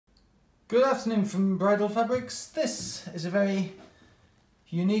Good afternoon from Bridal Fabrics. This is a very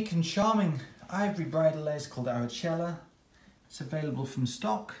unique and charming ivory bridal lace called Araceli. It's available from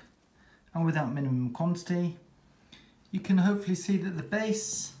stock and without minimum quantity. You can hopefully see that the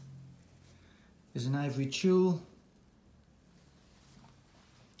base is an ivory tulle,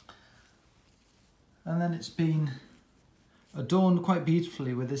 and then it's been adorned quite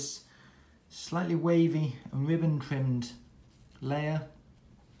beautifully with this slightly wavy and ribbon trimmed layer.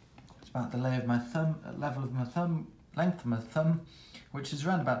 About the layer of my thumb, level of my thumb, length of my thumb, which is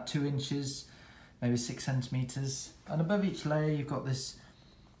around about 2 inches, maybe 6 centimeters. And above each layer you've got this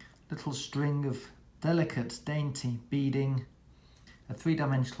little string of delicate, dainty beading, a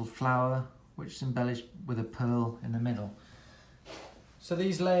 3-dimensional flower, which is embellished with a pearl in the middle. So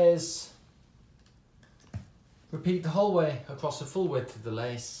these layers repeat the whole way across the full width of the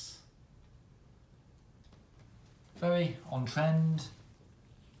lace. Very on trend.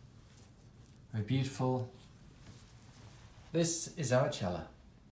 Very beautiful. This is Araceli.